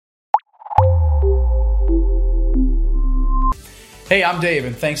Hey, I'm Dave,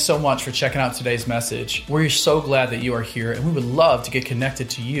 and thanks so much for checking out today's message. We're so glad that you are here, and we would love to get connected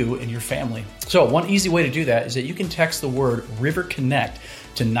to you and your family. So one easy way to do that is that you can text the word River Connect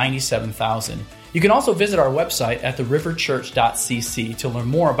to 97,000. You can also visit our website at theriverchurch.cc to learn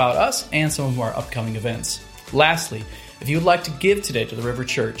more about us and some of our upcoming events. Lastly, if you would like to give today to the River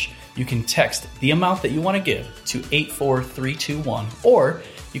Church, you can text the amount that you want to give to 84321, or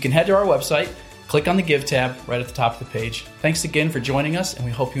you can head to our website, click on the Give tab right at the top of the page. Thanks again for joining us, and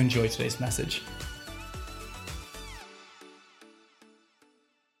we hope you enjoy today's message.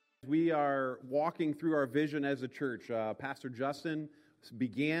 We are walking through our vision as a church. Pastor Justin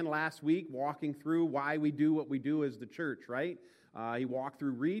began last week walking through why we do what we do as the church, right? He walked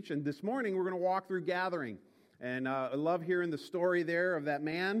through Reach, and this morning we're going to walk through Gathering. And I love hearing the story there of that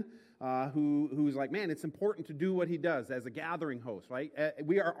man who's like, man, it's important to do what he does as a gathering host, right?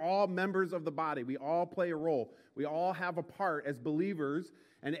 We are all members of the body. We all play a role. We all have a part as believers,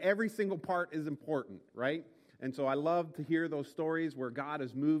 and every single part is important, right? And so I love to hear those stories where God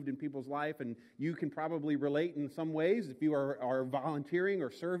has moved in people's life, and you can probably relate in some ways if you are volunteering or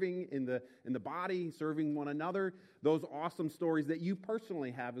serving in the body, serving one another. Those awesome stories that you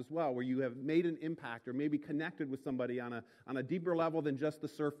personally have as well, where you have made an impact or maybe connected with somebody on a deeper level than just the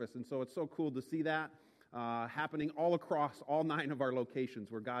surface. And so it's so cool to see that happening all across all 9 of our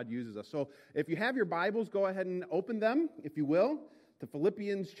locations where God uses us. So if you have your Bibles, go ahead and open them, if you will, to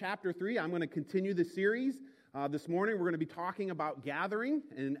Philippians chapter 3. I'm going to continue the series. This morning we're going to be talking about gathering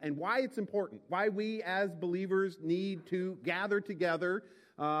and why it's important, why we as believers need to gather together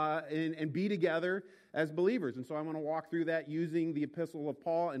and be together as believers. And so I'm going to walk through that using the epistle of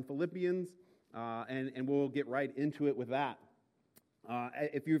Paul in Philippians, and we'll get right into it with that.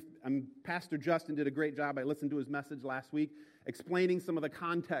 Pastor Justin did a great job. I listened to his message last week explaining some of the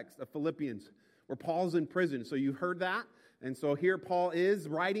context of Philippians, where Paul's in prison. So you heard that. And so here Paul is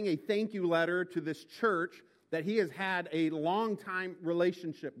writing a thank you letter to this church that he has had a long time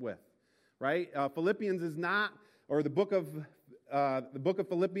relationship with, right? Philippians is not, or the book of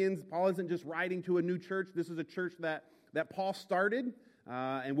Philippians, Paul isn't just writing to a new church. This is a church that Paul started,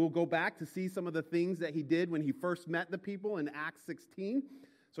 and we'll go back to see some of the things that he did when he first met the people in Acts 16.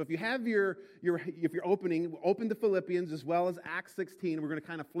 So if you have if you're open to Philippians as well as Acts 16. We're going to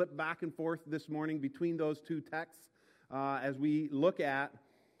kind of flip back and forth this morning between those two texts as we look at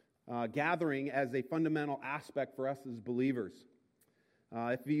gathering as a fundamental aspect for us as believers.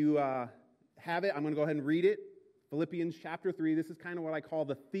 If you have it, I'm going to go ahead and read it. Philippians chapter 3. This is kind of what I call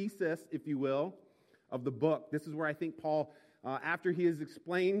the thesis, if you will, of the book. This is where I think Paul, after he has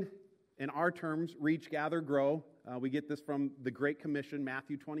explained in our terms, reach, gather, grow. We get this from the Great Commission,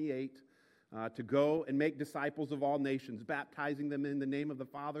 Matthew 28, to go and make disciples of all nations, baptizing them in the name of the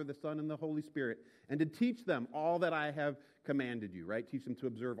Father, the Son, and the Holy Spirit, and to teach them all that I have commanded you, right? Teach them to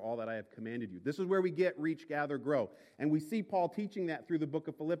observe all that I have commanded you. This is where we get reach, gather, grow. And we see Paul teaching that through the book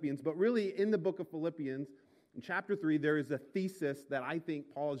of Philippians, but really in the book of Philippians, in chapter 3, there is a thesis that I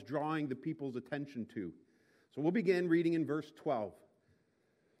think Paul is drawing the people's attention to. So we'll begin reading in verse 12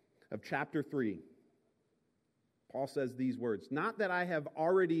 of chapter 3. Paul says these words, "Not that I have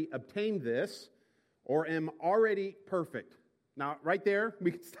already obtained this or am already perfect." Now, right there,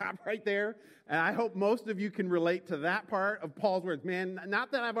 we can stop right there, and I hope most of you can relate to that part of Paul's words. Man,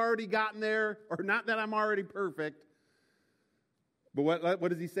 not that I've already gotten there or not that I'm already perfect. But what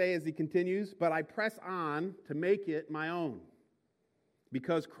does he say as he continues? "But I press on to make it my own,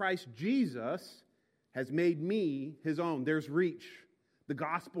 because Christ Jesus has made me his own." There's reach, the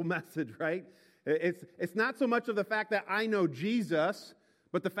gospel message, right? It's not so much of the fact that I know Jesus,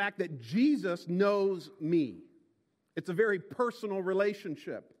 but the fact that Jesus knows me. It's a very personal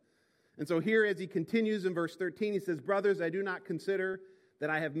relationship. And so here as he continues in verse 13, he says, "Brothers, I do not consider that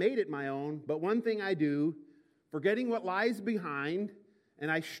I have made it my own, but one thing I do, forgetting what lies behind, and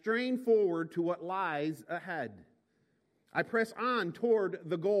I strain forward to what lies ahead. I press on toward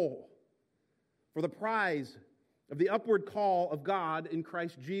the goal, for the prize of the upward call of God in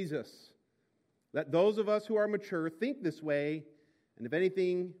Christ Jesus. Let those of us who are mature think this way, and if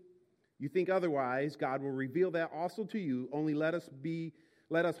anything you think otherwise, God will reveal that also to you. Only let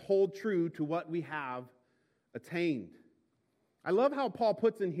us hold true to what we have attained." I love how Paul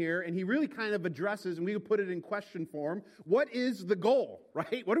puts in here, and he really kind of addresses, and we would put it in question form, what is the goal,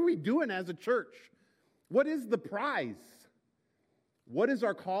 right? What are we doing as a church? What is the prize? What is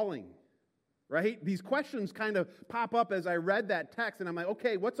our calling? Right? These questions kind of pop up as I read that text, and I'm like,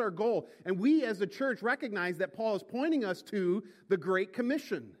 okay, what's our goal? And we as a church recognize that Paul is pointing us to the Great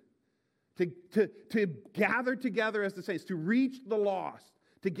Commission, to gather together as the saints, to reach the lost,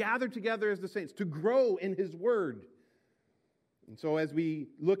 to gather together as the saints, to grow in his word. And so as we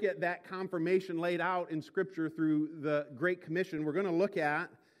look at that confirmation laid out in Scripture through the Great Commission, we're going to look at,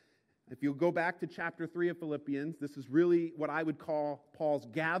 if you'll go back to chapter 3 of Philippians, this is really what I would call Paul's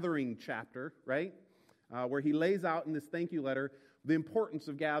gathering chapter, right? Where he lays out in this thank you letter the importance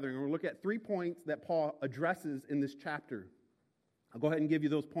of gathering. And we'll look at 3 points that Paul addresses in this chapter. I'll go ahead and give you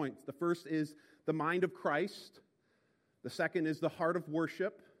those points. The first is the mind of Christ. The second is the heart of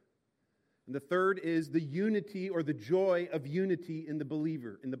worship. And the third is the unity or the joy of unity in the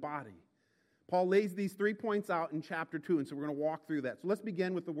believer, in the body. Paul lays these 3 points out in chapter 2, and so we're going to walk through that. So let's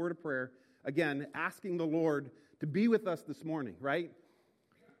begin with the word of prayer. Again, asking the Lord to be with us this morning, right?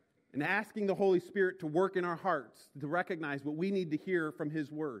 And asking the Holy Spirit to work in our hearts, to recognize what we need to hear from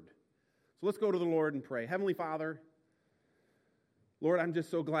His word. So let's go to the Lord and pray. Heavenly Father, Lord, I'm just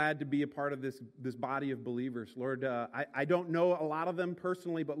so glad to be a part of this body of believers. Lord, I don't know a lot of them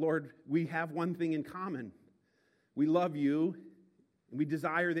personally, but Lord, we have one thing in common. We love you, and we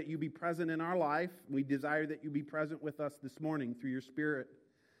desire that you be present in our life. We desire that you be present with us this morning through your Spirit.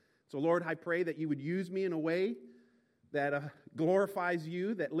 So Lord, I pray that you would use me in a way that glorifies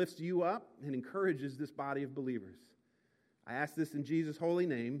you, that lifts you up, and encourages this body of believers. I ask this in Jesus' holy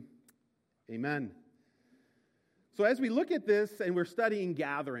name. Amen. So as we look at this, and we're studying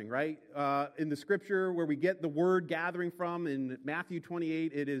gathering, right? In the Scripture where we get the word gathering from, in Matthew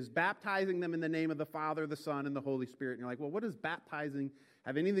 28, it is baptizing them in the name of the Father, the Son, and the Holy Spirit. And you're like, well, what does baptizing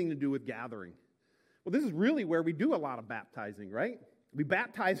have anything to do with gathering? Well, this is really where we do a lot of baptizing, right? We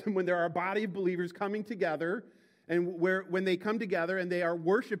baptize them when there are a body of believers coming together, and when they come together and they are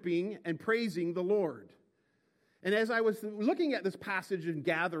worshiping and praising the Lord. And as I was looking at this passage in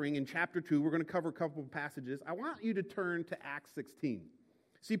gathering in chapter 2, we're going to cover a couple of passages. I want you to turn to Acts 16.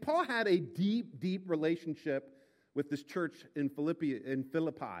 See, Paul had a deep, deep relationship with this church in Philippi.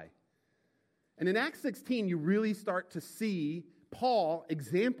 And in Acts 16, you really start to see Paul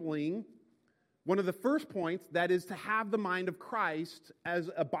exempling one of the first points, that is to have the mind of Christ as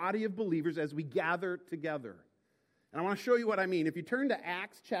a body of believers as we gather together. And I want to show you what I mean. If you turn to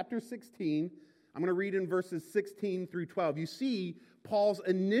Acts chapter 16, I'm going to read in verses 16 through 12. You see Paul's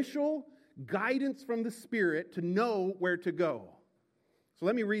initial guidance from the Spirit to know where to go. So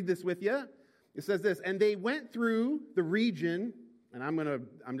let me read this with you. It says this, and they went through the region, and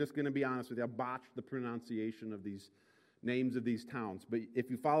I'm just going to be honest with you, I botched the pronunciation of these names of these towns. But if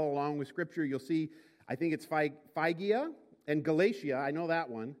you follow along with Scripture, you'll see, I think it's Phrygia and Galatia, I know that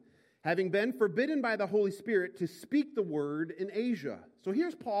one, having been forbidden by the Holy Spirit to speak the word in Asia. So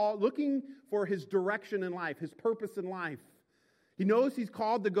here's Paul looking for his direction in life, his purpose in life. He knows he's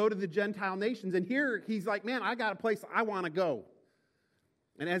called to go to the Gentile nations, and here he's like, man, I got a place I want to go.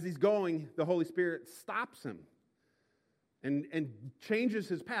 And as he's going, the Holy Spirit stops him and changes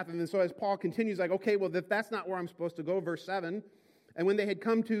his path. And then so as Paul continues, like, okay, well, if that's not where I'm supposed to go, verse 7, and when they had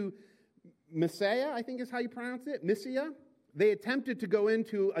come to Mysia, I think is how you pronounce it, Mysia, they attempted to go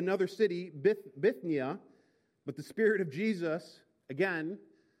into another city, Bithynia, but the Spirit of Jesus, again,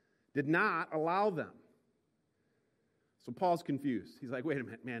 did not allow them. So Paul's confused. He's like, wait a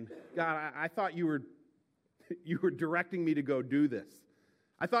minute, man. God, I thought you were directing me to go do this.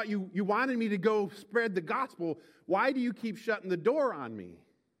 I thought you wanted me to go spread the gospel. Why do you keep shutting the door on me?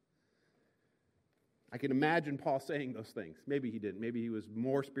 I can imagine Paul saying those things. Maybe he didn't. Maybe he was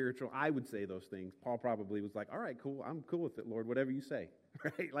more spiritual. I would say those things. Paul probably was like, all right, cool. I'm cool with it, Lord, whatever you say.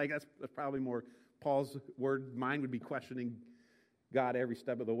 Right? Like that's probably more Paul's word. Mine would be questioning God every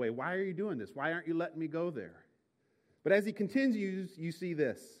step of the way. Why are you doing this? Why aren't you letting me go there? But as he continues, you see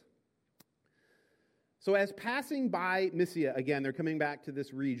this. So as passing by Mysia, again, they're coming back to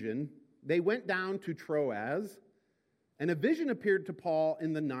this region, they went down to Troas, and a vision appeared to Paul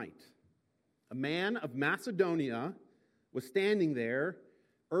in the night. A man of Macedonia was standing there,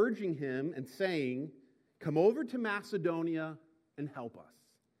 urging him and saying, come over to Macedonia and help us.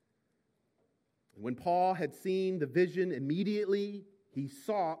 And when Paul had seen the vision, immediately he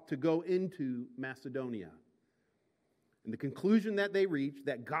sought to go into Macedonia. And the conclusion that they reached,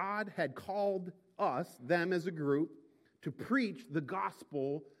 that God had called us, them as a group, to preach the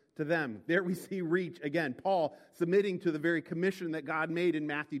gospel to them. There we see reach again. Paul submitting to the very commission that God made in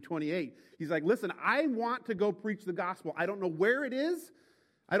Matthew 28. He's like, listen, I want to go preach the gospel. I don't know where it is.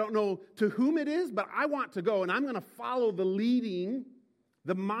 I don't know to whom it is, but I want to go, and I'm going to follow the leading,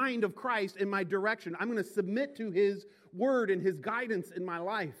 the mind of Christ in my direction. I'm going to submit to His word and His guidance in my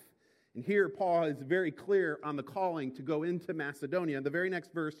life. And here Paul is very clear on the calling to go into Macedonia. In the very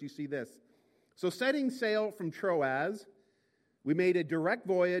next verse, you see this. So setting sail from Troas, we made a direct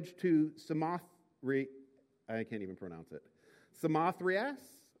voyage to Samothrace, I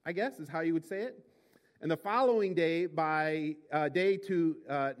guess is how you would say it. and the following day by day to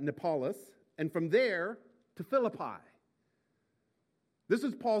Neapolis, and from there to Philippi. This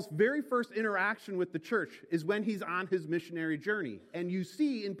is Paul's very first interaction with the church, is when he's on his missionary journey. And you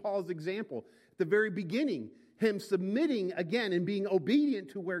see in Paul's example, at the very beginning, him submitting again and being obedient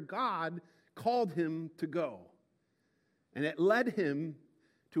to where God called him to go. And it led him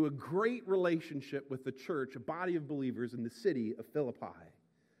to a great relationship with the church, a body of believers in the city of Philippi.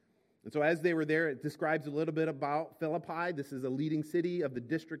 And so as they were there, it describes a little bit about Philippi. This is a leading city of the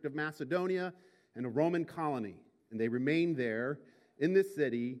district of Macedonia and a Roman colony. And they remained there in this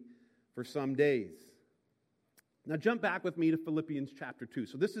city for some days. Now jump back with me to Philippians chapter 2.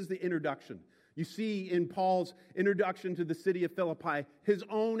 So this is the introduction. You see in Paul's introduction to the city of Philippi, his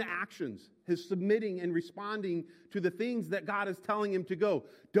own actions, his submitting and responding to the things that God is telling him to go.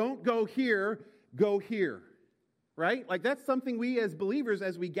 Don't go here, go here. Right? Like that's something we as believers,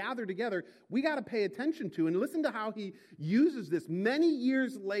 as we gather together, we got to pay attention to. And listen to how he uses this many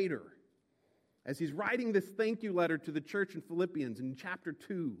years later. As he's writing this thank you letter to the church in Philippians in chapter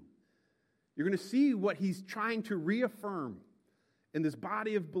 2, you're going to see what he's trying to reaffirm in this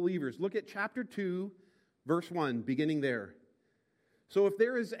body of believers. Look at chapter 2, verse 1, beginning there. So if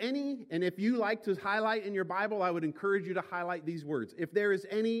there is any, and if you like to highlight in your Bible, I would encourage you to highlight these words. If there is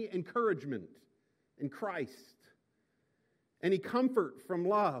any encouragement in Christ, any comfort from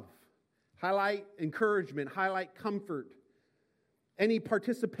love, highlight encouragement, highlight comfort. Any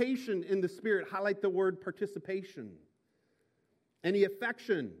participation in the Spirit, highlight the word participation. Any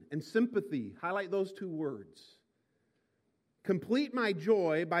affection and sympathy, highlight those two words. Complete my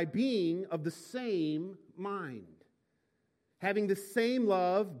joy by being of the same mind, having the same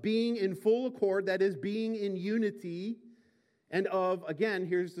love, being in full accord, that is, being in unity, and of, again,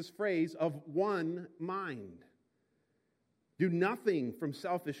 here's this phrase, of one mind. Do nothing from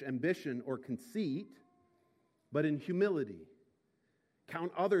selfish ambition or conceit, but in humility.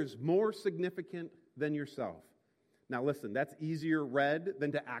 Count others more significant than yourself. Now listen, that's easier read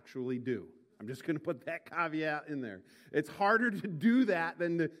than to actually do. I'm just going to put that caveat in there. It's harder to do that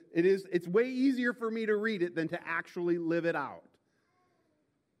than it is. It's way easier for me to read it than to actually live it out.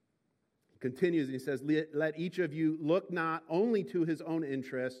 He continues and he says, let each of you look not only to his own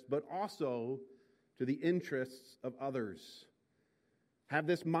interests, but also to the interests of others. Have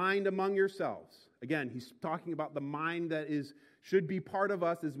this mind among yourselves. Again, he's talking about the mind that should be part of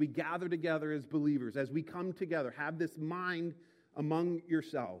us as we gather together as believers, as we come together. Have this mind among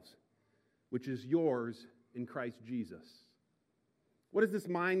yourselves, which is yours in Christ Jesus. What is this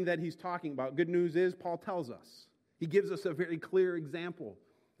mind that he's talking about? Good news is, Paul tells us. He gives us a very clear example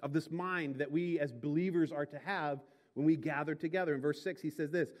of this mind that we as believers are to have when we gather together. In verse 6, he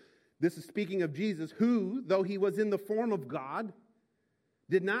says this. This is speaking of Jesus, who, though he was in the form of God,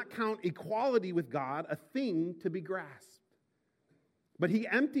 did not count equality with God a thing to be grasped. But he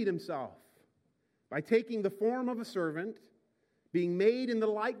emptied himself by taking the form of a servant, being made in the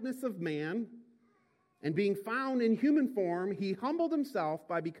likeness of man, and being found in human form, he humbled himself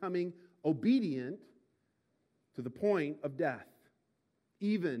by becoming obedient to the point of death,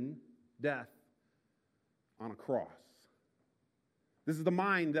 even death on a cross. This is the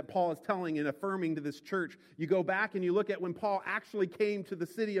mind that Paul is telling and affirming to this church. You go back and you look at when Paul actually came to the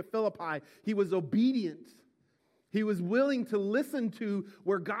city of Philippi, he was obedient. He was willing to listen to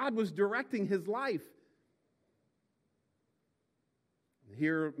where God was directing his life.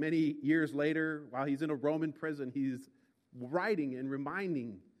 Here, many years later, while he's in a Roman prison, he's writing and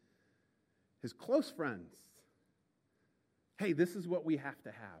reminding his close friends, hey, this is what we have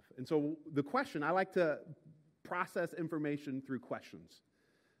to have. And so the question, I like to process information through questions.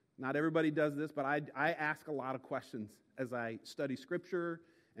 Not everybody does this, but I ask a lot of questions as I study Scripture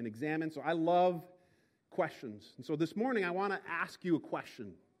and examine. So I love questions. And so this morning, I want to ask you a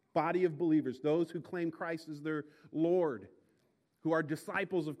question. Body of believers, those who claim Christ as their Lord, who are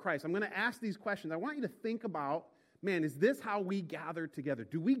disciples of Christ. I'm going to ask these questions. I want you to think about, man, is this how we gather together?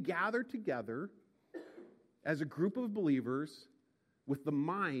 Do we gather together as a group of believers with the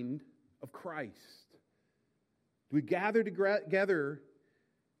mind of Christ? Do we gather together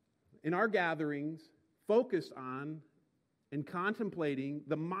in our gatherings focused on and contemplating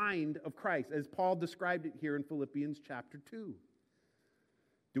the mind of Christ, as Paul described it here in Philippians chapter 2?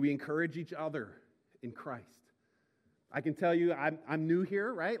 Do we encourage each other in Christ? I can tell you, I'm new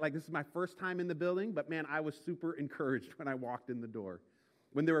here, right? Like, this is my first time in the building, but man, I was super encouraged when I walked in the door.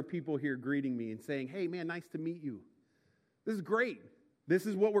 When there were people here greeting me and saying, hey, man, nice to meet you. This is great. This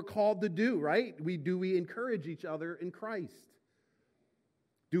is what we're called to do, right? Do we encourage each other in Christ?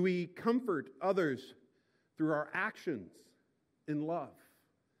 Do we comfort others through our actions in love?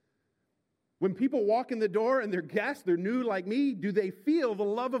 When people walk in the door and they're guests, they're new like me, do they feel the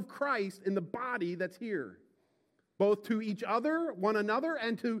love of Christ in the body that's here? Both to each other, one another,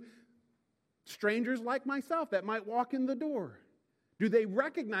 and to strangers like myself that might walk in the door. Do they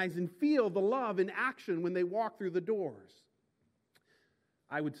recognize and feel the love in action when they walk through the doors?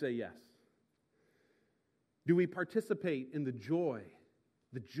 I would say yes. Do we participate in the joy?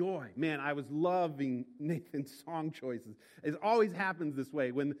 The joy. Man, I was loving Nathan's song choices. It always happens this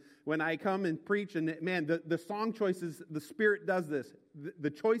way. When I come and preach, and man, the song choices, the Spirit does this. The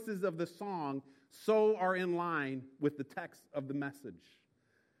choices of the song so are in line with the text of the message.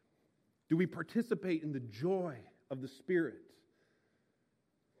 Do we participate in the joy of the Spirit?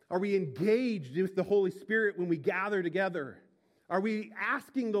 Are we engaged with the Holy Spirit when we gather together? Are we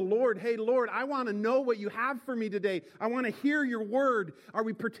asking the Lord, hey, Lord, I want to know what you have for me today. I want to hear your word. Are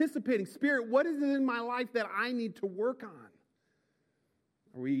we participating? Spirit, what is it in my life that I need to work on?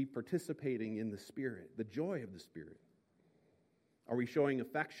 Are we participating in the Spirit, the joy of the Spirit? Are we showing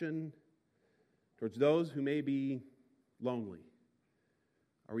affection towards those who may be lonely?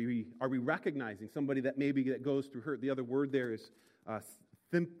 Are we recognizing somebody that maybe that goes through hurt? The other word there is, I'm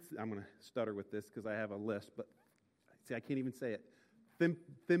going to stutter with this because I have a list, but see, I can't even say it.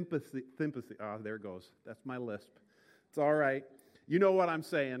 Sympathy. Oh, there it goes. That's my lisp. It's all right. You know what I'm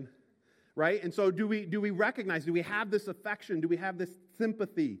saying, right? And so do we recognize, do we have this affection, do we have this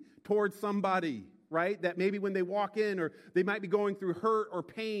sympathy towards somebody, right? That maybe when they walk in or they might be going through hurt or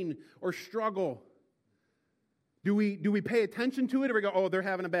pain or struggle. Do we pay attention to it or we go, oh, they're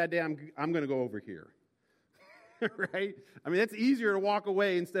having a bad day, I'm going to go over here, right? I mean, that's easier to walk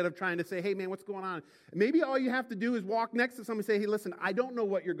away instead of trying to say, hey, man, what's going on? Maybe all you have to do is walk next to somebody and say, hey, listen, I don't know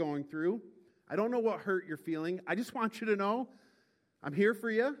what you're going through. I don't know what hurt you're feeling. I just want you to know I'm here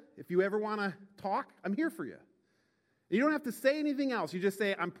for you. If you ever want to talk, I'm here for you. You don't have to say anything else. You just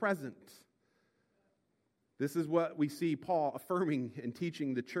say, I'm present. This is what we see Paul affirming and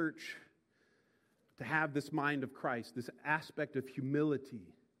teaching the church to have this mind of Christ, this aspect of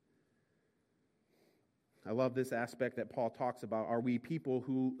humility. I love this aspect that Paul talks about. Are we people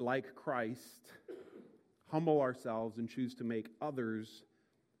who, like Christ, humble ourselves and choose to make others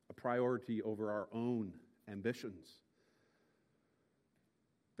a priority over our own ambitions?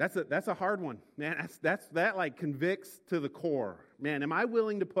 That's a hard one, man. That like convicts to the core. Man, am I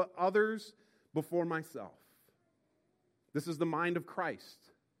willing to put others before myself? This is the mind of Christ.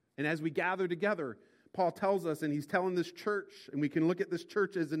 And as we gather together, Paul tells us, and he's telling this church, and we can look at this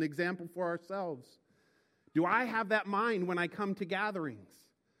church as an example for ourselves. Do I have that mind when I come to gatherings?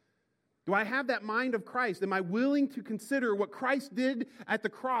 Do I have that mind of Christ? Am I willing to consider what Christ did at the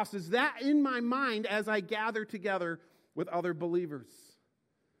cross? Is that in my mind as I gather together with other believers?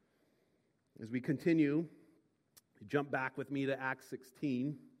 As we continue, jump back with me to Acts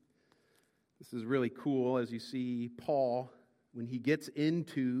 16. This is really cool as you see Paul, when he gets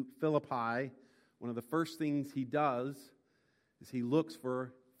into Philippi, one of the first things he does is he looks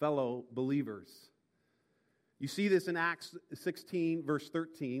for fellow believers. You see this in Acts 16, verse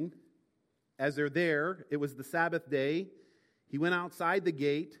 13. As they're there, it was the Sabbath day. He went outside the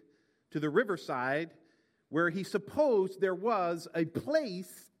gate to the riverside where he supposed there was a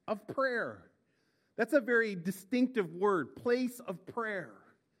place of prayer. That's a very distinctive word, place of prayer.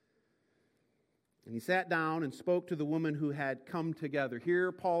 And he sat down and spoke to the woman who had come together.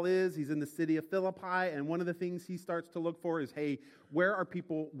 Here Paul is, he's in the city of Philippi, and one of the things he starts to look for is, hey, where are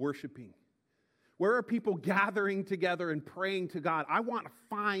people worshiping? Where are people gathering together and praying to God? I want to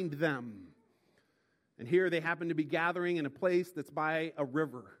find them. And here they happen to be gathering in a place that's by a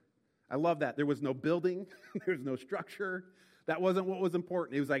river. I love that. There was no building. There was no structure. That wasn't what was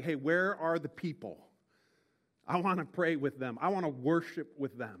important. It was like, hey, where are the people? I want to pray with them. I want to worship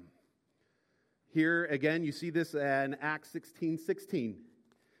with them. Here, again, you see this in Acts 16:16.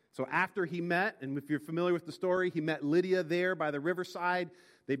 So after he met, and if you're familiar with the story, he met Lydia there by the riverside.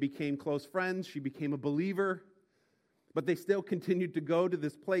 They became close friends. She became a believer. But they still continued to go to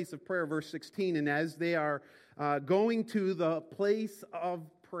this place of prayer, verse 16. And as they are going to the place of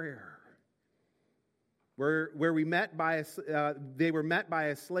prayer, where they were met by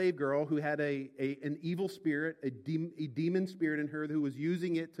a slave girl who had an evil spirit, a demon spirit in her, who was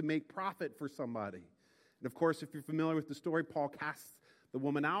using it to make profit for somebody. And of course, if you're familiar with the story, Paul casts the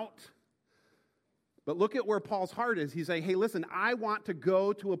woman out. But look at where Paul's heart is. He's saying, hey, listen, I want to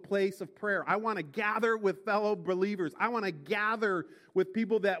go to a place of prayer. I want to gather with fellow believers. I want to gather with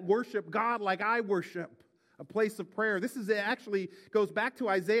people that worship God like I worship. A place of prayer. This is actually goes back to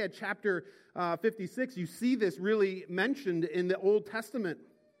Isaiah chapter 56. You see this really mentioned in the Old Testament.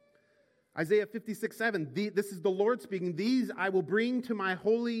 Isaiah 56:7. This is the Lord speaking. These I will bring to my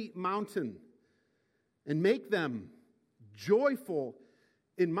holy mountain. and make them joyful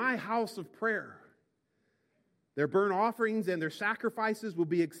in my house of prayer. Their burnt offerings and their sacrifices will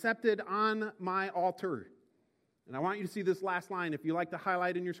be accepted on my altar. And I want you to see this last line. If you like to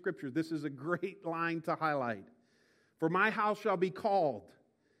highlight in your scripture, this is a great line to highlight. For my house shall be called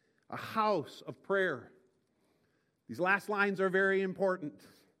a house of prayer. These last lines are very important.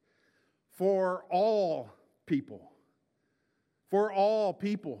 For all people. For all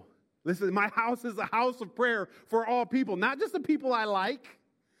people. Listen, my house is a house of prayer for all people. Not just the people I like.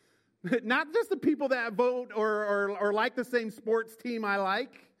 Not just the people that vote or like the same sports team I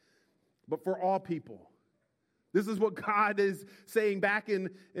like. But for all people. This is what God is saying back in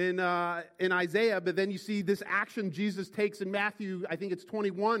Isaiah, but then you see this action Jesus takes in Matthew, I think it's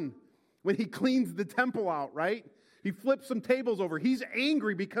 21, when he cleans the temple out, right? He flips some tables over. He's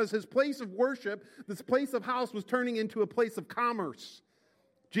angry because his place of worship, this place of house, was turning into a place of commerce.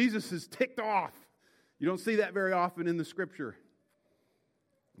 Jesus is ticked off. You don't see that very often in the scripture.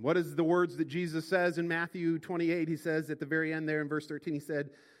 What is the words that Jesus says in Matthew 28? He says at the very end there in verse 13, he said,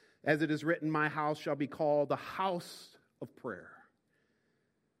 as it is written, my house shall be called a house of prayer.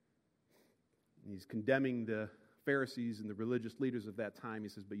 And he's condemning the Pharisees and the religious leaders of that time. He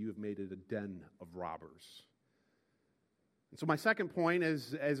says, but you have made it a den of robbers. And so my second point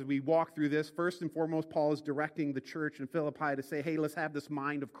as we walk through this, first and foremost, Paul is directing the church in Philippi to say, hey, let's have this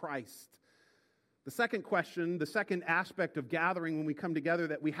mind of Christ. The second question, the second aspect of gathering when we come together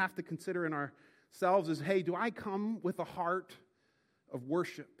that we have to consider in ourselves is, hey, do I come with a heart of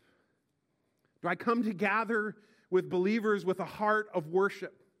worship? Do I come to gather with believers with a heart of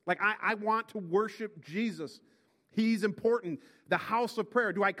worship? Like, I want to worship Jesus. He's important. The house of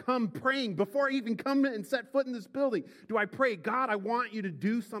prayer. Do I come praying before I even come and set foot in this building? Do I pray, God, I want you to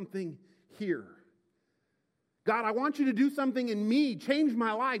do something here. God, I want you to do something in me. Change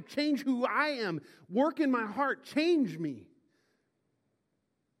my life. Change who I am. Work in my heart. Change me.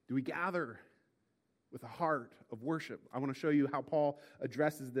 Do we gather with a heart of worship? I want to show you how Paul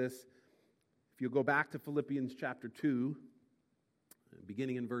addresses this. If you'll go back to Philippians chapter 2,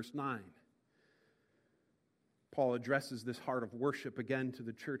 beginning in verse 9, Paul addresses this heart of worship again to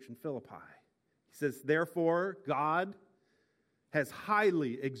the church in Philippi. He says, therefore, God has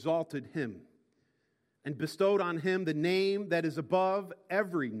highly exalted him and bestowed on him the name that is above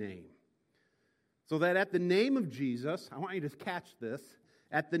every name, so that at the name of Jesus, I want you to catch this,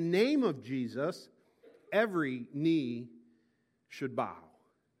 at the name of Jesus, every knee should bow.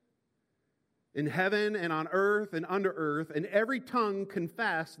 In heaven and on earth and under earth, and every tongue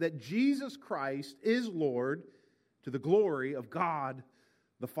confess that Jesus Christ is Lord, to the glory of God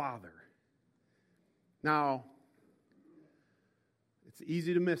the Father. Now, it's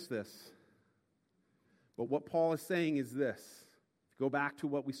easy to miss this, but what Paul is saying is this. Go back to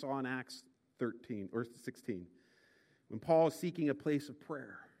what we saw in Acts 13 or 16. When Paul is seeking a place of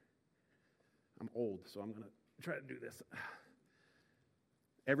prayer. I'm old, so I'm going to try to do this.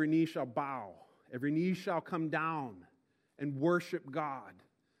 Every knee shall bow. Every knee shall come down and worship God.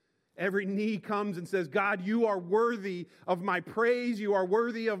 Every knee comes and says, God, you are worthy of my praise. You are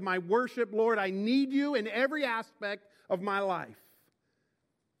worthy of my worship. Lord, I need you in every aspect of my life.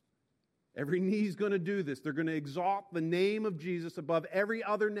 Every knee is going to do this. They're going to exalt the name of Jesus above every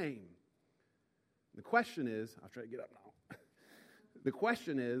other name. The question is, I'll try to get up now. The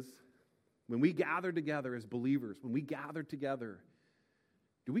question is, when we gather together as believers, when we gather together,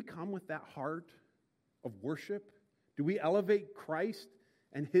 do we come with that heart of worship? Do we elevate Christ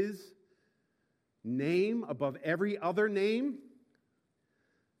and his name above every other name?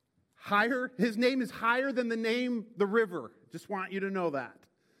 Higher? His name is higher than the name the river. Just want you to know that.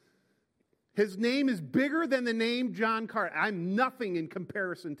 His name is bigger than the name John Carter. I'm nothing in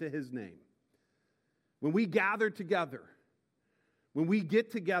comparison to his name. When we gather together, when we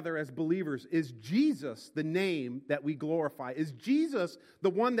get together as believers, is Jesus the name that we glorify? Is Jesus the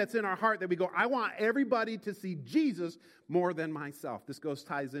one that's in our heart that we go, I want everybody to see Jesus more than myself? This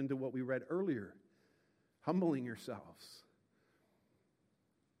ties into what we read earlier. Humbling yourselves.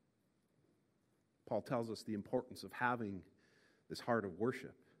 Paul tells us the importance of having this heart of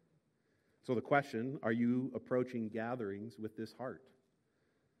worship. So the question, are you approaching gatherings with this heart?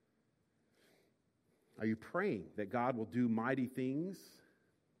 Are you praying that God will do mighty things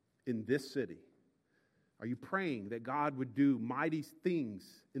in this city? Are you praying that God would do mighty things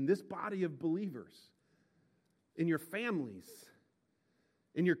in this body of believers, in your families,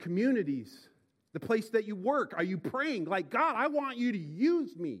 in your communities, the place that you work? Are you praying like, God, I want you to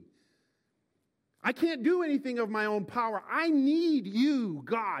use me? I can't do anything of my own power. I need you,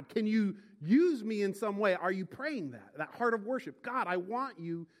 God. Can you use me in some way? Are you praying that heart of worship? God, I want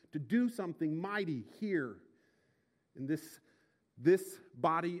you to do something mighty here in this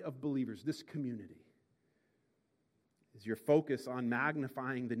body of believers, this community. Is your focus on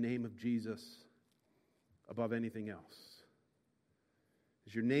magnifying the name of Jesus above anything else?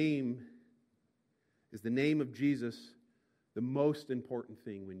 Is the name of Jesus the most important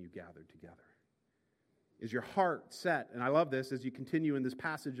thing when you gather together? Is your heart set? And I love this as you continue in this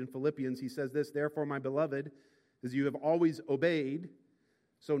passage in Philippians. He says this, therefore, my beloved, as you have always obeyed,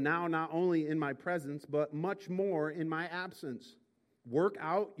 so now not only in my presence, but much more in my absence. Work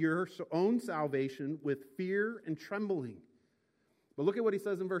out your own salvation with fear and trembling. But look at what he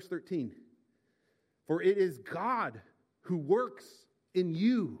says in verse 13. For it is God who works in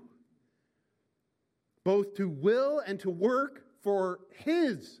you, both to will and to work for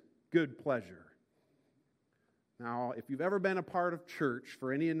His good pleasure. Now, if you've ever been a part of church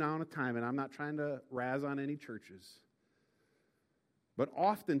for any amount of time, and I'm not trying to razz on any churches, but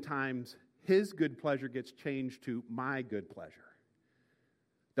oftentimes His good pleasure gets changed to my good pleasure.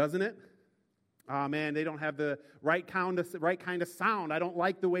 Doesn't it? Oh man, they don't have the right kind of sound. I don't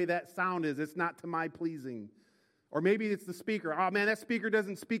like the way that sound is. It's not to my pleasing. Or maybe it's the speaker. Oh man, that speaker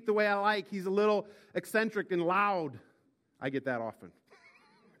doesn't speak the way I like. He's a little eccentric and loud. I get that often.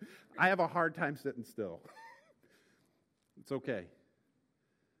 I have a hard time sitting still. It's okay.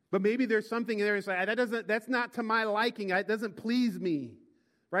 But maybe there's something there that's like, that's not to my liking. It doesn't please me.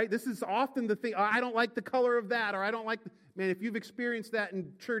 Right? This is often the thing. Oh, I don't like the color of that, or I don't like man, if you've experienced that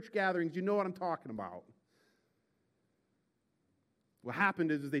in church gatherings, you know what I'm talking about. What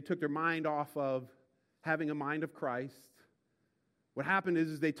happened is they took their mind off of having a mind of Christ. What happened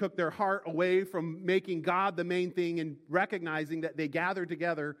is they took their heart away from making God the main thing and recognizing that they gathered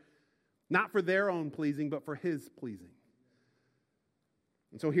together not for their own pleasing, but for His pleasing.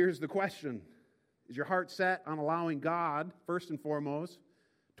 And so here's the question. Is your heart set on allowing God, first and foremost,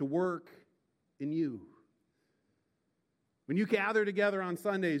 to work in you? When you gather together on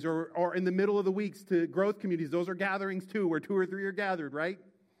Sundays or in the middle of the weeks to growth communities, those are gatherings too, where 2 or 3 are gathered, right?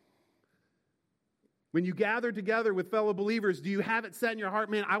 When you gather together with fellow believers, do you have it set in your heart,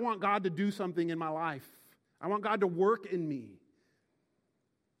 man, I want God to do something in my life. I want God to work in me.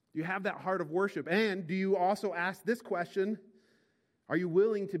 Do you have that heart of worship? And do you also ask this question, are you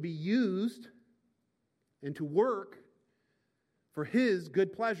willing to be used and to work for His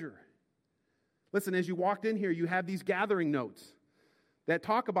good pleasure? Listen, as you walked in here, you have these gathering notes that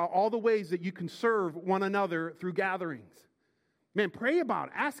talk about all the ways that you can serve one another through gatherings. Man, pray about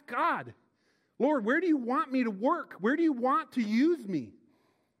it. Ask God, Lord, where do you want me to work? Where do you want to use me?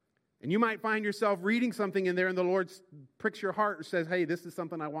 And you might find yourself reading something in there and the Lord pricks your heart and says, hey, this is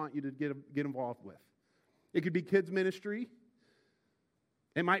something I want you to get involved with. It could be kids ministry.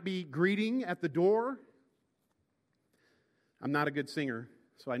 It might be greeting at the door. I'm not a good singer,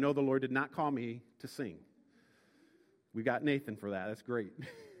 so I know the Lord did not call me to sing. We got Nathan for that. That's great.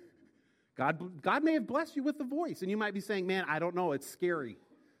 God may have blessed you with the voice, and you might be saying, man, I don't know. It's scary.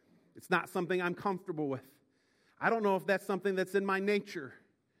 It's not something I'm comfortable with. I don't know if that's something that's in my nature.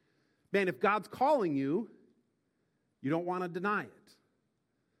 Man, if God's calling you, you don't want to deny it.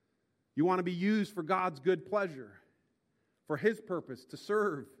 You want to be used for God's good pleasure, for His purpose, to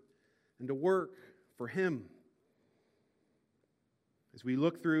serve and to work for Him. As we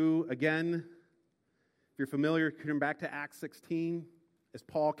look through, again, if you're familiar, come back to Acts 16, as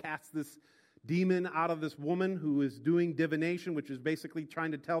Paul casts this demon out of this woman who is doing divination, which is basically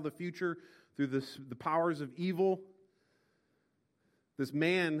trying to tell the future through the powers of evil. This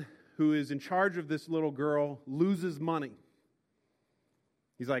man who is in charge of this little girl loses money.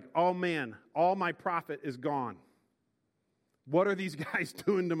 He's like, oh man, all my profit is gone. What are these guys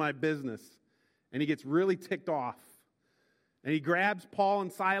doing to my business? And he gets really ticked off. And he grabs Paul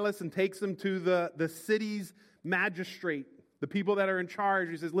and Silas and takes them to the city's magistrate, the people that are in charge.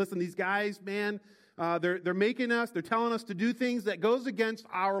 He says, listen, these guys, man, they're telling us to do things that goes against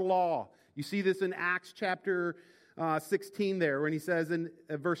our law. You see this in Acts chapter 16 there, when he says in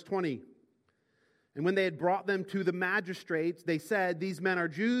verse 20, and when they had brought them to the magistrates, they said, these men are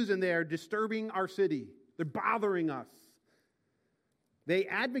Jews and they are disturbing our city. They're bothering us. They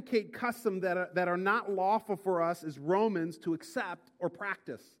advocate customs that are not lawful for us as Romans to accept or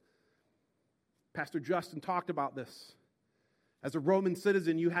practice. Pastor Justin talked about this. As a Roman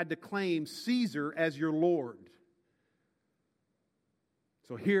citizen, you had to claim Caesar as your Lord.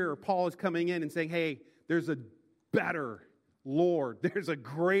 So here, Paul is coming in and saying, hey, there's a better Lord. There's a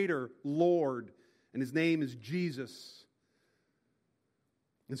greater Lord, and His name is Jesus.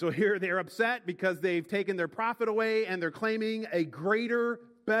 And so here they're upset because they've taken their prophet away and they're claiming a greater,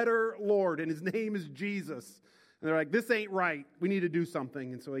 better Lord, and his name is Jesus. And they're like, this ain't right. We need to do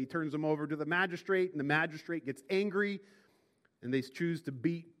something. And so he turns them over to the magistrate, and the magistrate gets angry, and they choose to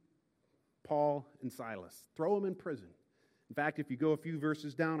beat Paul and Silas, throw them in prison. In fact, if you go a few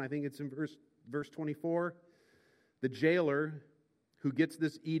verses down, I think it's in verse 24, the jailer who gets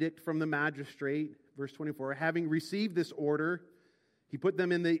this edict from the magistrate, verse 24, having received this order, he put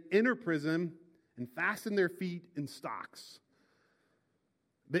them in the inner prison and fastened their feet in stocks.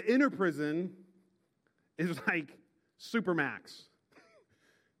 The inner prison is like Supermax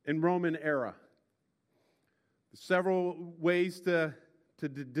in Roman era. Several ways to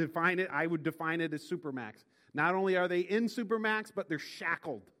define it. I would define it as Supermax. Not only are they in Supermax, but they're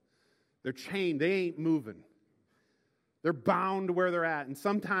shackled. They're chained. They ain't moving. They're bound where they're at. And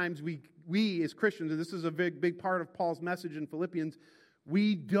sometimes we as Christians, and this is a big part of Paul's message in Philippians,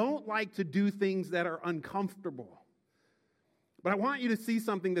 we don't like to do things that are uncomfortable. But I want you to see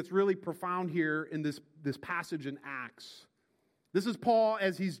something that's really profound here in this passage in Acts. This is Paul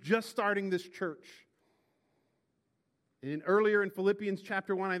as he's just starting this church. And earlier in Philippians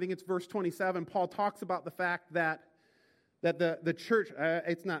chapter 1, I think it's verse 27, Paul talks about the fact that the church,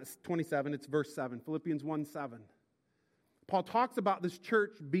 it's not 27, it's verse 7, Philippians 1:7. Paul talks about this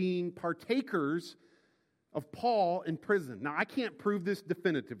church being partakers of Paul in prison. Now, I can't prove this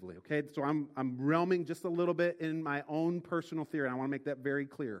definitively, okay? So I'm realming just a little bit in my own personal theory. I want to make that very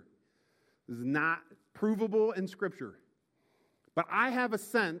clear. This is not provable in Scripture. But I have a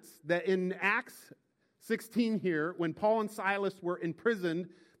sense that in Acts 16 here, when Paul and Silas were imprisoned,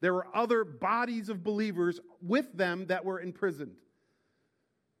 there were other bodies of believers with them that were imprisoned.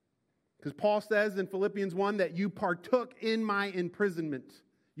 Because Paul says in Philippians 1 that you partook in my imprisonment.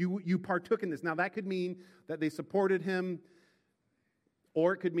 You partook in this. Now, that could mean that they supported him,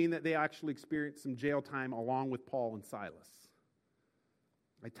 or it could mean that they actually experienced some jail time along with Paul and Silas.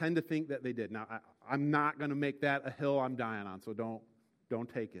 I tend to think that they did. Now, I'm not going to make that a hill I'm dying on, so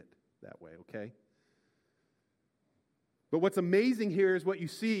don't take it that way, okay? But what's amazing here is what you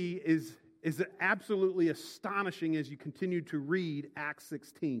see is absolutely astonishing as you continue to read Acts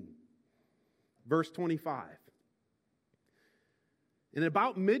 16, verse 25. And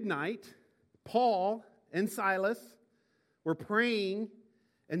about midnight, Paul and Silas were praying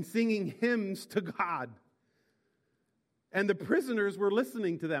and singing hymns to God. And the prisoners were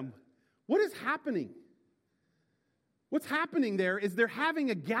listening to them. What is happening? What's happening there is they're having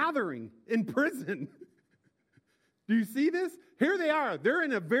a gathering in prison. Do you see this? Here they are. They're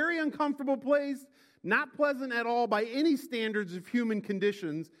in a very uncomfortable place, not pleasant at all by any standards of human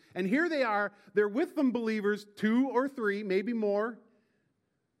conditions. And here they are. They're with them believers, 2 or 3, maybe more.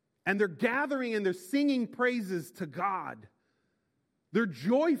 And they're gathering and they're singing praises to God. They're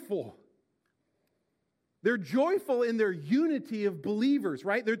joyful. They're joyful in their unity of believers,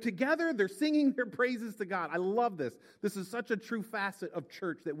 right? They're together, they're singing their praises to God. I love this. This is such a true facet of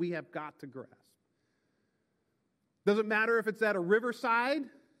church that we have got to grasp. Doesn't matter if it's at a riverside.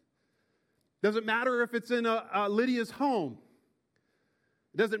 Doesn't matter if it's in Lydia's home.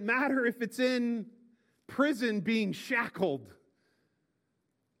 It doesn't matter if it's in prison being shackled.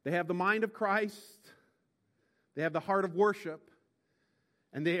 They have the mind of Christ. They have the heart of worship.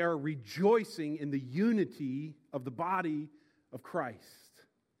 And they are rejoicing in the unity of the body of Christ.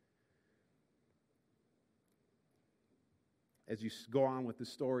 As you go on with the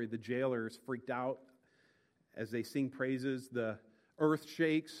story, the jailer is freaked out as they sing praises. The earth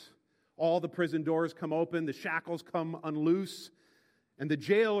shakes. All the prison doors come open. The shackles come unloose. And the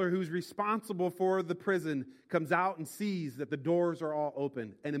jailer who's responsible for the prison comes out and sees that the doors are all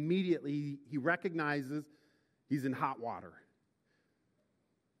open. And immediately he recognizes he's in hot water.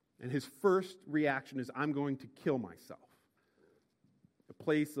 And his first reaction is, I'm going to kill myself. A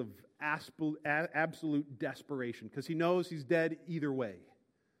place of absolute desperation, because he knows he's dead either way.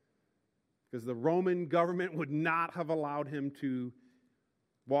 Because the Roman government would not have allowed him to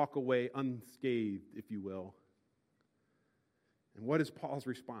walk away unscathed, if you will. And what is Paul's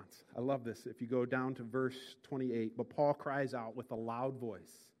response? I love this. If you go down to verse 28, but Paul cries out with a loud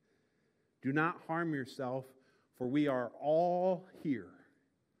voice, do not harm yourself, for we are all here.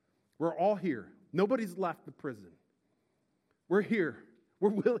 We're all here. Nobody's left the prison. We're here.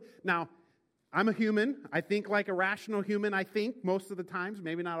 We're willing. Now, I'm a human. I think like a rational human, I think, most of the times,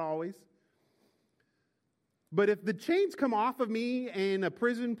 maybe not always. But if the chains come off of me in a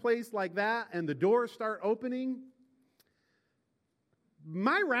prison place like that and the doors start opening,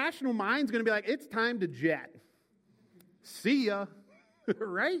 my rational mind's going to be like, it's time to jet. See ya.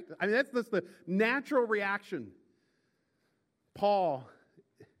 Right? I mean, that's just the natural reaction. Paul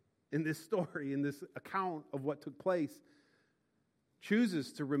in this story, in this account of what took place,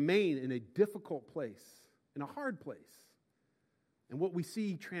 chooses to remain in a difficult place, in a hard place. And what we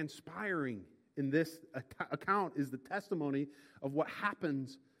see transpiring in this account is the testimony of what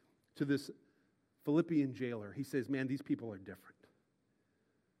happens to this Philippian jailer. He says, man, these people are different.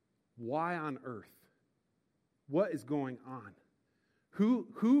 Why on earth? What is going on? Who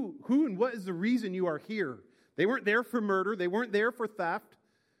and what is the reason you are here? They weren't there for murder. They weren't there for theft.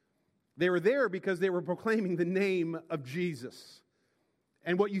 They were there because they were proclaiming the name of Jesus.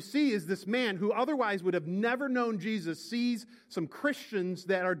 And what you see is this man who otherwise would have never known Jesus sees some Christians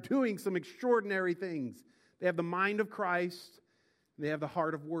that are doing some extraordinary things. They have the mind of Christ, and they have the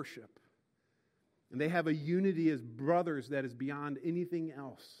heart of worship. And they have a unity as brothers that is beyond anything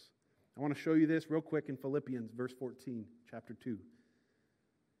else. I want to show you this real quick in Philippians, verse 14, chapter 2.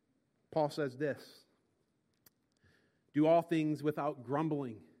 Paul says this, do all things without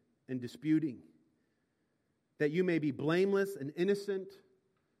grumbling and disputing, that you may be blameless and innocent,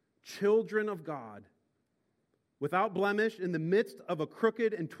 children of God, without blemish in the midst of a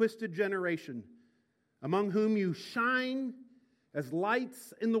crooked and twisted generation, among whom you shine as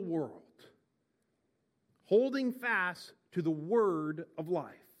lights in the world, holding fast to the word of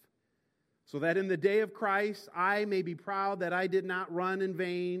life, so that in the day of Christ I may be proud that I did not run in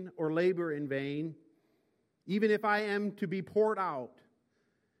vain or labor in vain, even if I am to be poured out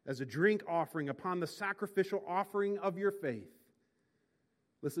as a drink offering upon the sacrificial offering of your faith.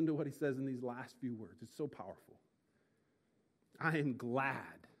 Listen to what he says in these last few words. It's so powerful. I am glad,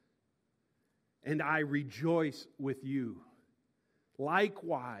 and I rejoice with you.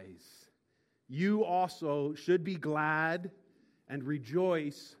 Likewise, you also should be glad and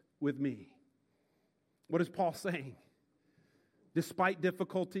rejoice with me. What is Paul saying? Despite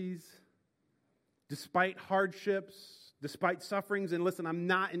difficulties, despite hardships, despite sufferings, and listen, I'm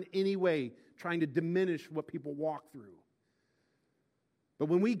not in any way trying to diminish what people walk through. But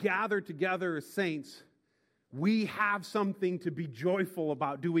when we gather together as saints, we have something to be joyful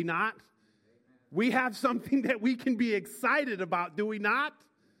about, do we not? We have something that we can be excited about, do we not?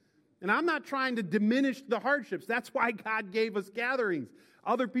 And I'm not trying to diminish the hardships. That's why God gave us gatherings.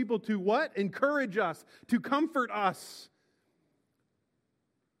 Other people to what? Encourage us, to comfort us.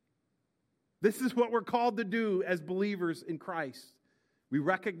 This is what we're called to do as believers in Christ. We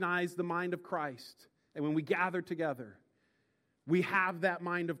recognize the mind of Christ. And when we gather together, we have that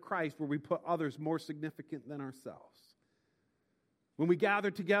mind of Christ where we put others more significant than ourselves. When we gather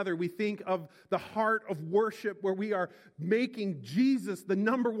together, we think of the heart of worship where we are making Jesus the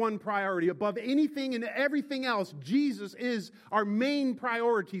number one priority. Above anything and everything else, Jesus is our main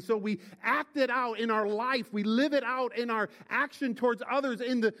priority. So we act it out in our life. We live it out in our action towards others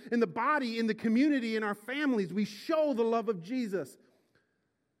in the body, in the community, in our families. We show the love of Jesus.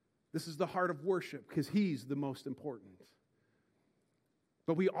 This is the heart of worship because He's the most important.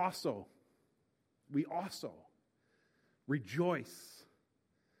 But we also rejoice.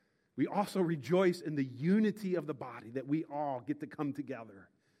 We also rejoice in the unity of the body, that we all get to come together.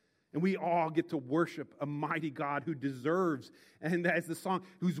 And we all get to worship a mighty God who deserves, and as the song,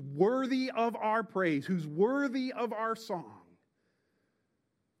 who's worthy of our praise, who's worthy of our song.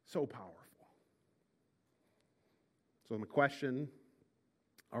 So powerful. So the question,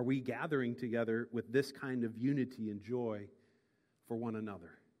 are we gathering together with this kind of unity and joy for one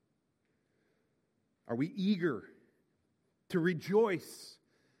another? Are we eager to rejoice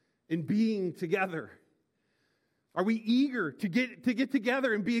in being together? Are we eager to get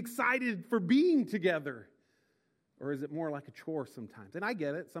together and be excited for being together? Or is it more like a chore sometimes? And I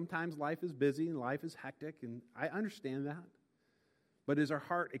get it. Sometimes life is busy and life is hectic, and I understand that. But is our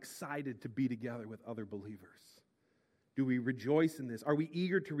heart excited to be together with other believers? Do we rejoice in this? Are we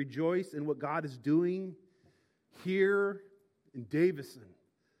eager to rejoice in what God is doing here in Davison?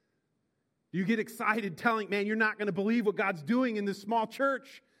 Do you get excited telling, man, you're not going to believe what God's doing in this small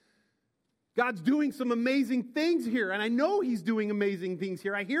church? God's doing some amazing things here, and I know He's doing amazing things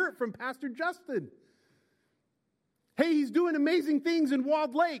here. I hear it from Pastor Justin. Hey, He's doing amazing things in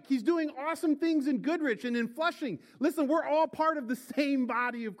Walled Lake. He's doing awesome things in Goodrich and in Flushing. Listen, we're all part of the same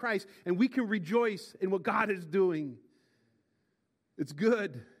body of Christ, and we can rejoice in what God is doing. It's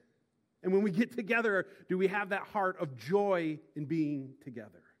good. And when we get together, do we have that heart of joy in being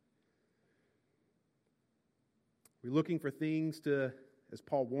together? Are we looking for things to, as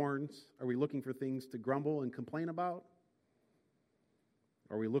Paul warns, are we looking for things to grumble and complain about?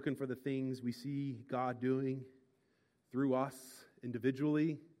 Are we looking for the things we see God doing through us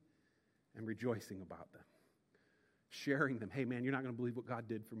individually and rejoicing about them? Sharing them. Hey, man, you're not going to believe what God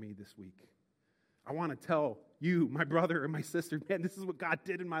did for me this week. I want to tell you, my brother and my sister, man, this is what God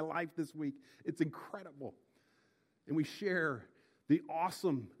did in my life this week. It's incredible. And we share the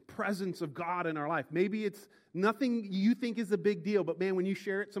awesome presence of God in our life. Maybe it's nothing you think is a big deal, but man, when you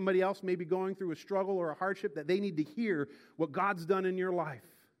share it, somebody else may be going through a struggle or a hardship that they need to hear what God's done in your life.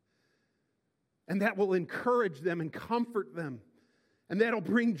 And that will encourage them and comfort them. And that'll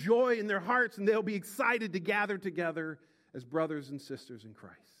bring joy in their hearts, and they'll be excited to gather together as brothers and sisters in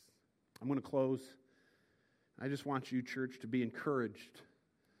Christ. I'm going to close. I just want you, church, to be encouraged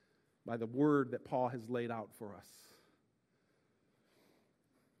by the word that Paul has laid out for us.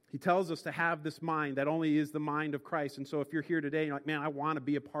 He tells us to have this mind that only is the mind of Christ. And so if you're here today and you're like, man, I want to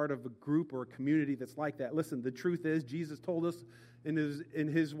be a part of a group or a community that's like that. Listen, the truth is, Jesus told us in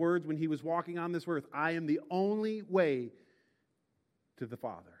his words when he was walking on this earth, I am the only way to the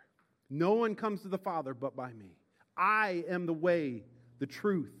Father. No one comes to the Father but by me. I am the way, the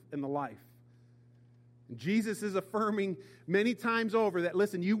truth, and the life. And Jesus is affirming many times over that,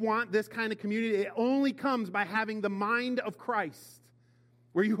 listen, you want this kind of community, it only comes by having the mind of Christ.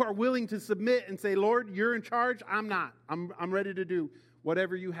 Where you are willing to submit and say, Lord, you're in charge. I'm not. I'm ready to do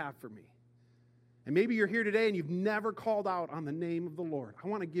whatever you have for me. And maybe you're here today and you've never called out on the name of the Lord. I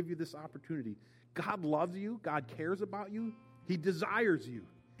want to give you this opportunity. God loves you. God cares about you. He desires you.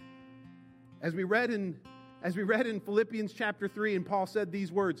 As we read in Philippians chapter 3, and Paul said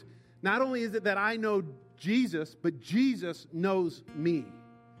these words, not only is it that I know Jesus, but Jesus knows me.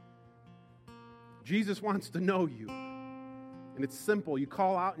 Jesus wants to know you. And it's simple. You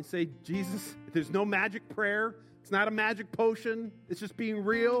call out and say, Jesus, there's no magic prayer. It's not a magic potion. It's just being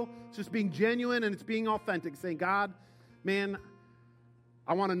real. It's just being genuine, and it's being authentic. Saying, God, man,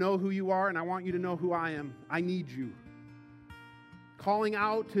 I want to know who you are, and I want you to know who I am. I need you. Calling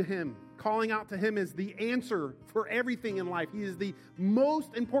out to him. Calling out to him is the answer for everything in life. He is the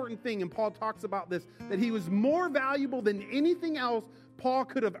most important thing, and Paul talks about this, that he was more valuable than anything else Paul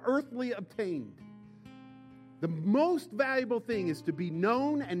could have earthly obtained. The most valuable thing is to be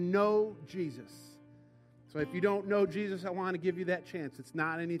known and know Jesus. So if you don't know Jesus, I want to give you that chance. It's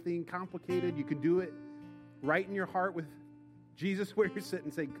not anything complicated. You can do it right in your heart with Jesus where you're sitting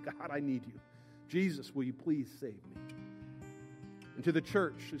and say, God, I need you. Jesus, will you please save me? And to the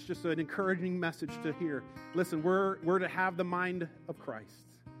church, it's just an encouraging message to hear. Listen, we're to have the mind of Christ.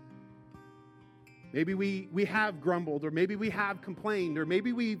 Maybe we have grumbled, or maybe we have complained, or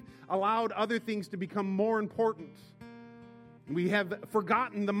maybe we've allowed other things to become more important. We have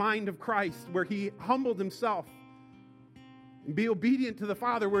forgotten the mind of Christ, where he humbled himself and be obedient to the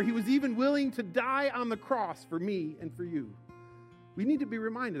Father, where he was even willing to die on the cross for me and for you. We need to be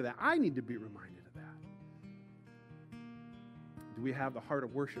reminded of that. I need to be reminded of that. Do we have the heart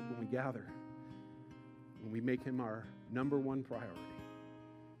of worship when we gather, when we make him our number one priority?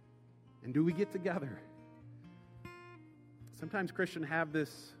 And do we get together? Sometimes Christians have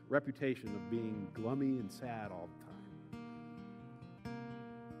this reputation of being glummy and sad all the time.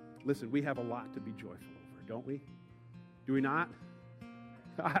 Listen, we have a lot to be joyful over, don't we? Do we not?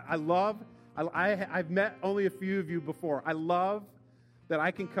 I've met only a few of you before. I love that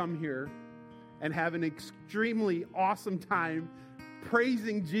I can come here and have an extremely awesome time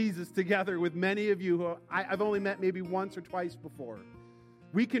praising Jesus together with many of you who I've only met maybe once or twice before.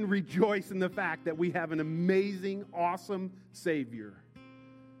 We can rejoice in the fact that we have an amazing, awesome Savior.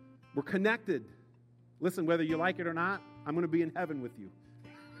 We're connected. Listen, whether you like it or not, I'm going to be in heaven with you.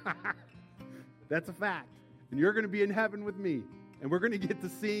 That's a fact. And you're going to be in heaven with me. And we're going to get to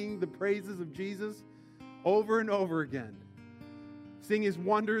sing the praises of Jesus over and over again. Sing his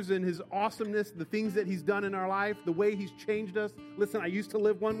wonders and his awesomeness, the things that he's done in our life, the way he's changed us. Listen, I used to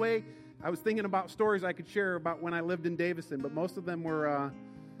live one way. I was thinking about stories I could share about when I lived in Davison, but most of them were,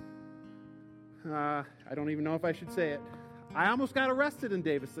 I don't even know if I should say it. I almost got arrested in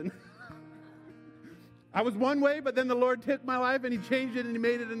Davison. I was one way, but then the Lord took my life and he changed it and he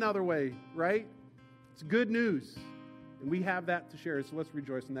made it another way, right? It's good news. And we have that to share, so let's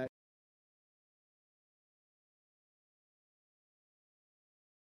rejoice in that.